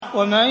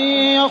ومن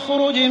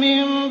يخرج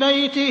من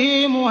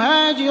بيته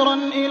مهاجرا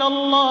إلى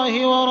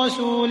الله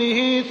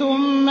ورسوله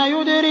ثم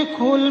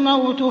يدركه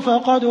الموت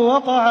فقد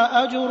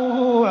وقع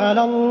أجره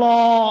على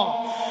الله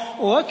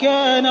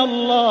وكان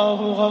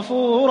الله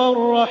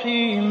غفورا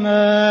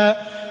رحيما.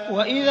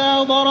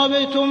 وإذا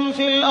ضربتم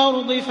في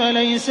الأرض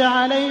فليس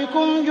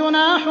عليكم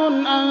جناح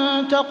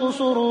أن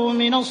تقصروا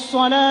من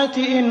الصلاة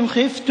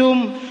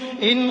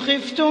إن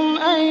خفتم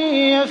أن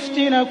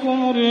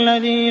يفتنكم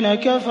الذين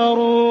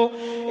كفروا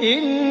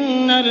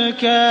إن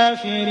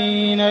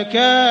الكافرين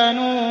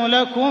كانوا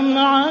لكم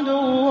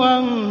عدوا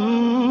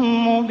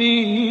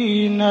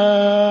مبينا.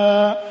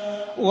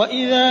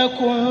 وإذا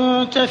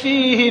كنت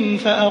فيهم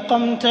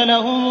فأقمت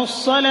لهم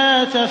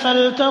الصلاة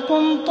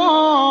فلتقم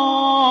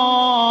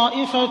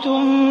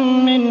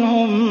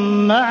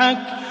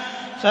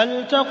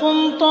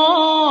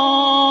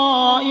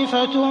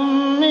طائفة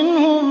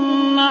منهم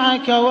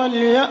معك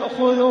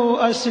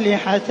وليأخذوا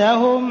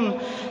أسلحتهم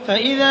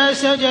فإذا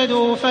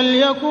سجدوا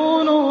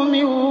فليكونوا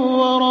من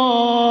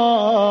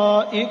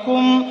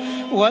ورائكم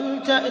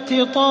ولتأت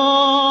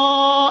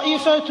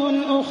طائفة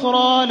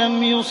أخرى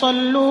لم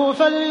يصلوا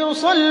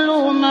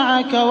فليصلوا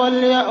معك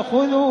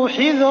وليأخذوا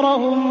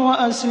حذرهم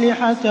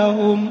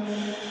وأسلحتهم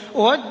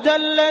وَدَّ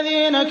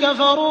الَّذِينَ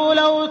كَفَرُوا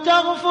لَوْ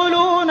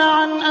تَغْفُلُونَ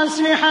عَنْ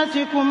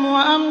أَسْلِحَتِكُمْ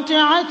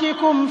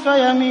وَأَمْتِعَتِكُمْ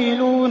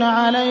فَيَمِيلُونَ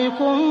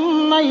عَلَيْكُمْ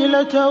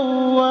مَيْلَةً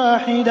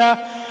وَاحِدَةً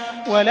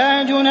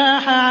ولا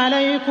جناح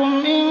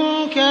عليكم إن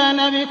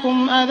كان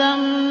بكم أذى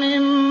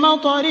من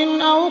مطر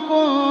أو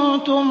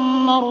كنتم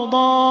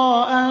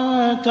مرضى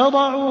أن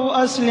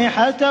تضعوا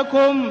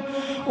أسلحتكم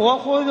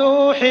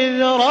وخذوا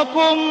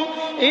حذركم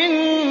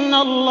إن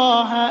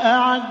الله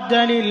أعد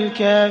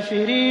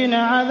للكافرين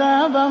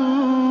عذابا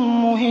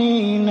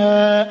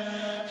مهينا.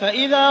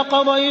 فإذا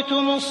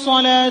قضيتم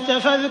الصلاة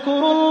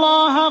فاذكروا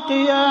الله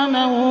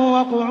قياما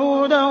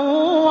وقعودا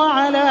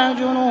وعلى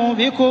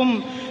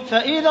جنوبكم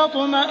فإذا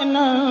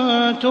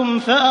اطمأننتم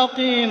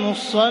فأقيموا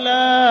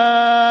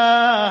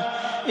الصلاة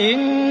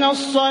إن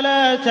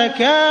الصلاة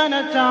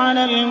كانت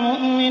على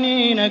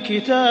المؤمنين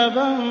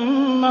كتابا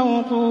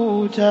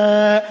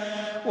موقوتا.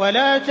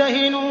 ولا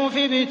تهنوا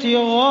في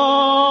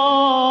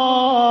ابتغاء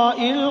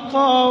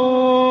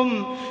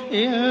القوم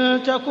إن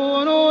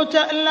تكونوا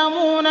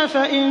تألمون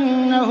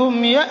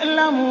فإنهم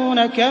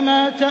يألمون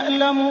كما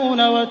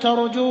تألمون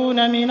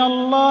وترجون من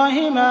الله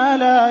ما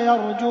لا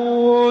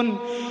يرجون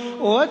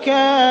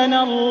وكان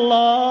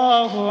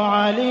الله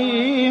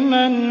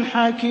عليما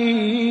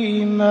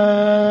حكيما.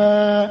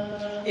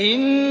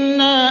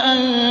 إنا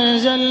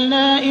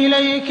أنزلنا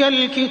إليك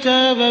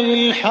الكتاب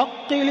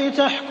بالحق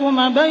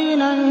لتحكم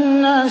بين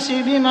الناس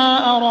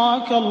بما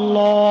أراك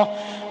الله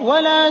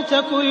ولا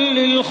تكن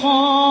للخائنين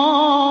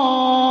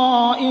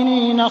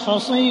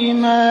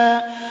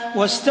خصيما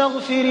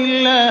واستغفر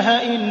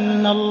الله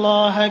إن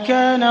الله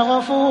كان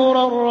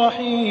غفورا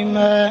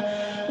رحيما.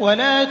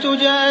 ولا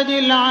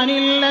تجادل عن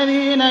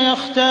الذين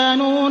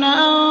يختانون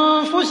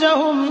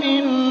أنفسهم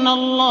إن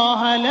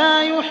الله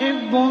لا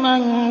يحب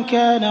من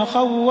كان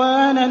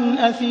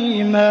خوانا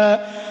أثيما.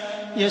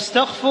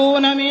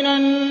 يستخفون من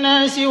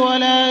الناس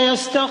ولا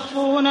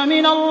يستخفون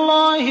من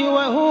الله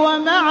وهو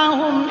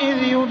معهم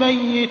إذ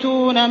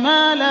يبيتون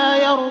ما لا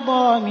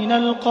يرضى من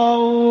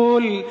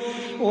القول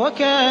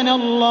وكان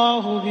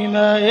الله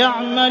بما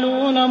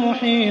يعملون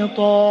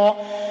محيطا.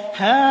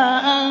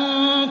 ها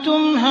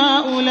أنتم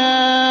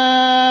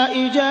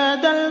هؤلاء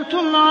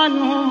جادلتم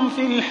عنهم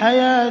في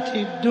الحياة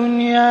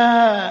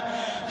الدنيا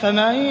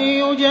فمن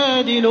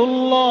يجادل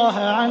الله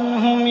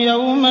عنهم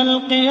يوم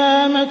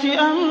القيامة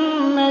أم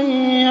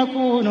من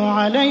يكون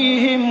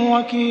عليهم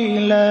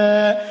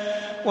وكيلا.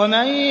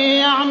 ومن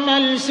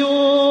يعمل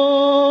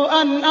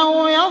سوءا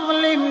أو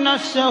يظلم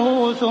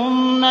نفسه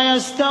ثم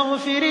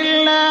يستغفر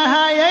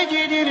الله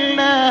يجد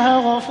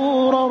الله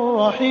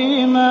غفورا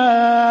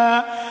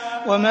رحيما.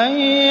 ومن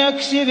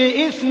يكسب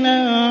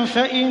إثما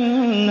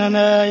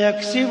فإنما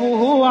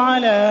يكسبه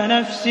على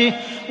نفسه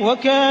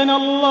وكان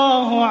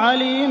الله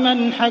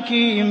عليما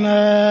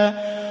حكيما.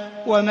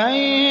 ومن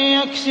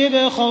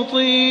يكسب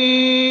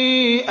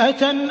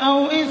خطيئة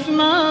أو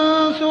إثما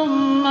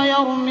ثم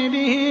يرم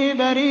به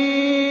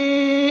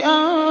بريئا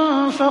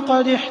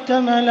فقد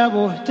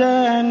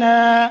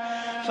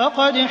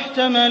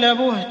احتمل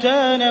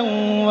بهتانا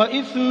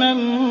وإثما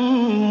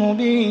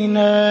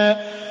مبينا.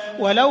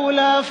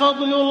 ولولا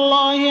فضل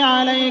الله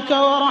عليك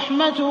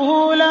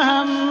ورحمته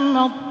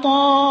لهم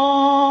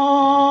طائفة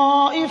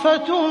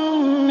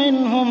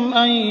منهم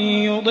أن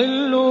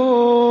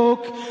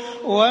يضلوك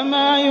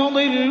وما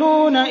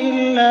يضلون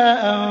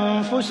إلا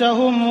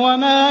أنفسهم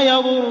وما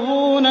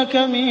يضرونك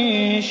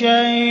من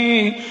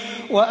شيء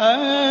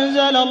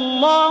وأنزل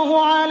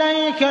الله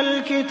عليك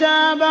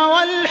الكتاب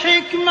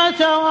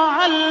والحكمة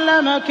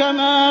وعلمك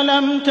ما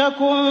لم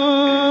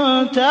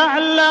تكن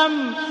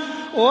تعلم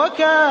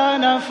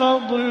وكان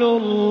فضل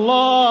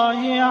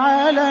الله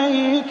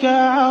عليك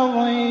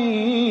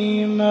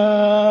عظيما.